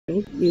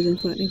using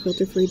flattening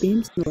filter-free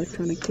beams and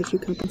electronic tissue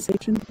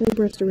compensation, whole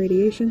breast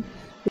irradiation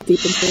with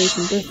deep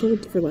inspiration breath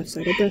hold for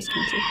left-sided breast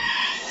cancer.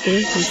 Or,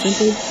 more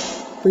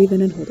simply, breathe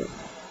in and hold it,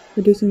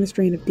 reducing the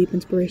strain of deep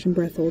inspiration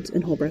breath holds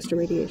and whole breast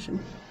irradiation.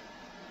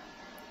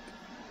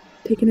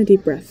 Take in a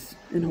deep breath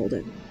and hold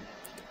it.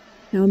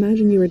 Now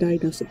imagine you are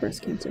diagnosed with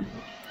breast cancer.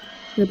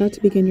 You're about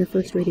to begin your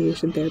first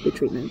radiation therapy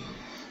treatment.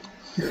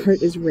 Your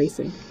heart is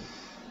racing.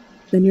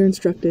 Then you're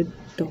instructed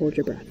to hold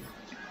your breath.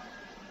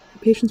 For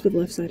patients with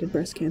left-sided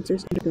breast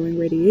cancers undergoing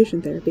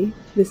radiation therapy,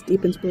 this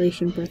deep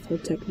inspiration breath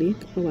hold technique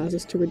allows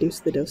us to reduce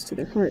the dose to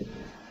their heart,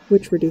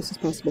 which reduces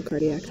possible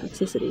cardiac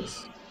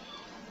toxicities.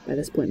 By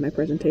this point in my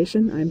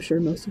presentation, I'm sure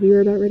most of you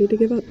are about ready to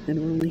give up, and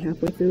we're only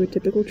halfway through a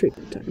typical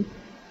treatment time.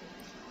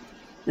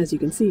 As you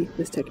can see,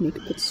 this technique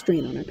puts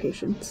strain on our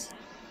patients.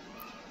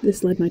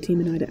 This led my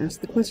team and I to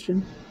ask the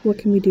question, what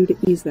can we do to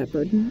ease that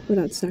burden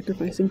without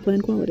sacrificing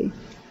plan quality?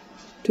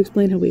 To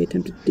explain how we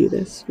attempted to do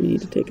this, we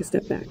need to take a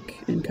step back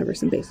and cover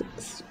some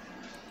basics.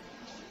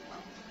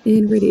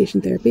 In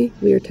radiation therapy,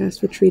 we are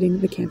tasked with treating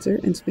the cancer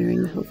and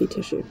sparing the healthy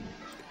tissue.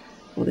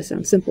 While this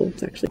sounds simple,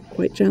 it's actually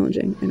quite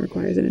challenging and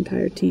requires an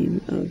entire team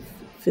of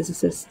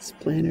physicists,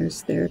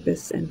 planners,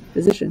 therapists, and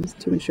physicians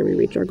to ensure we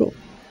reach our goal.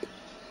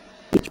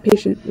 Each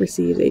patient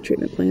receives a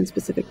treatment plan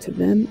specific to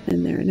them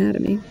and their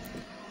anatomy,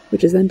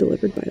 which is then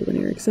delivered by a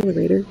linear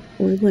accelerator,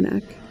 or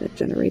LINAC, that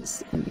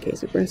generates, in the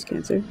case of breast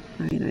cancer,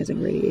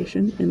 ionizing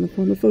radiation in the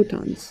form of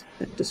photons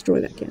that destroy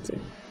that cancer.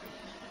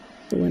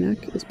 The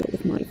LINAC is built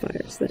with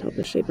modifiers that help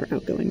us shape our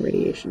outgoing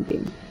radiation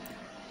beam.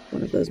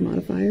 One of those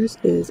modifiers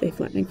is a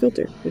flattening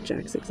filter, which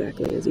acts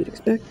exactly as you'd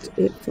expect.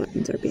 It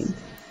flattens our beam.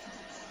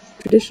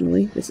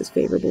 Traditionally, this is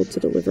favorable to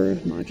deliver a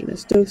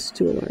homogeneous dose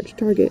to a large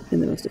target in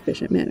the most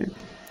efficient manner.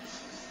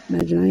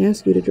 Imagine I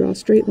ask you to draw a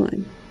straight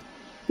line.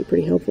 It'd be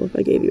pretty helpful if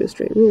I gave you a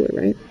straight ruler,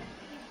 right?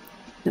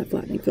 That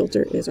flattening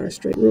filter is our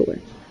straight ruler.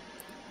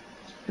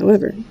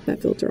 However,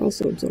 that filter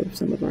also absorbs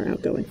some of our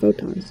outgoing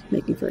photons,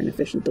 making for an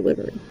efficient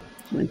delivery,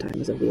 when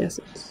time is of the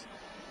essence.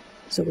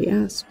 So we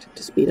asked,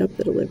 to speed up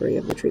the delivery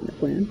of the treatment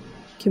plan,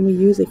 can we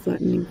use a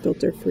flattening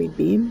filter-free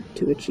beam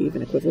to achieve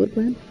an equivalent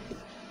plan?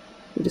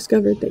 We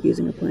discovered that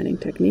using a planning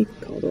technique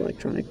called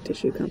electronic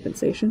tissue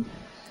compensation,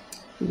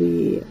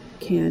 we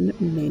can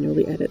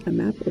manually edit a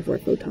map of where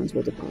photons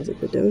will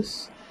deposit the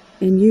dose,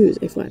 and use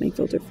a flattening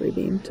filter-free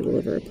beam to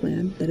deliver a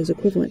plan that is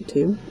equivalent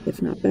to,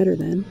 if not better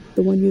than,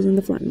 the one using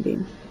the flattened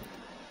beam.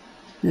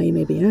 Now you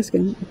may be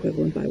asking,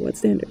 equivalent by what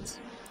standards?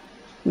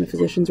 When a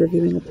physician's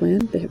reviewing a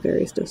plan, they have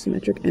various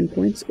dosimetric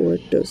endpoints or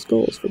dose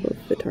goals for both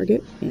the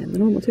target and the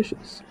normal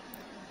tissues.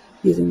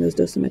 Using those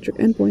dosimetric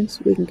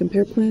endpoints, we can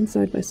compare plans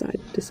side by side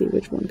to see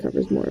which one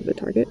covers more of the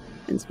target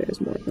and spares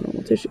more of the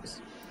normal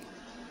tissues.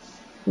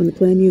 When the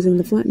plan using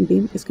the flattened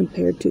beam is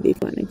compared to the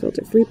flattening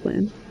filter-free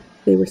plan,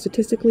 they were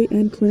statistically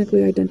and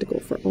clinically identical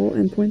for all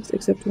endpoints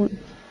except one.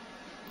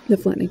 The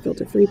flattening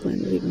filter-free plan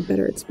was even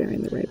better at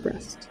sparing the right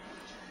breast.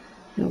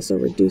 It also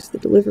reduced the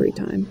delivery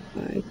time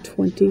by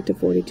 20 to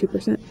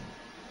 42%.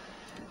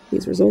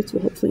 These results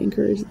will hopefully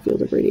encourage the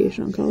field of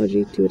radiation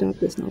oncology to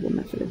adopt this novel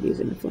method of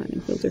using a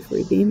flattening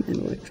filter-free beam and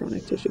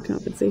electronic tissue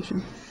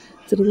compensation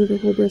to deliver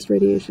whole breast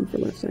radiation for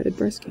left-sided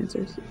breast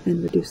cancers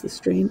and reduce the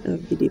strain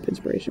of the deep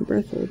inspiration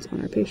breath holds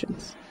on our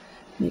patients,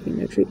 making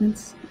their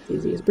treatments as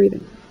easy as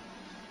breathing.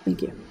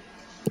 Thank you.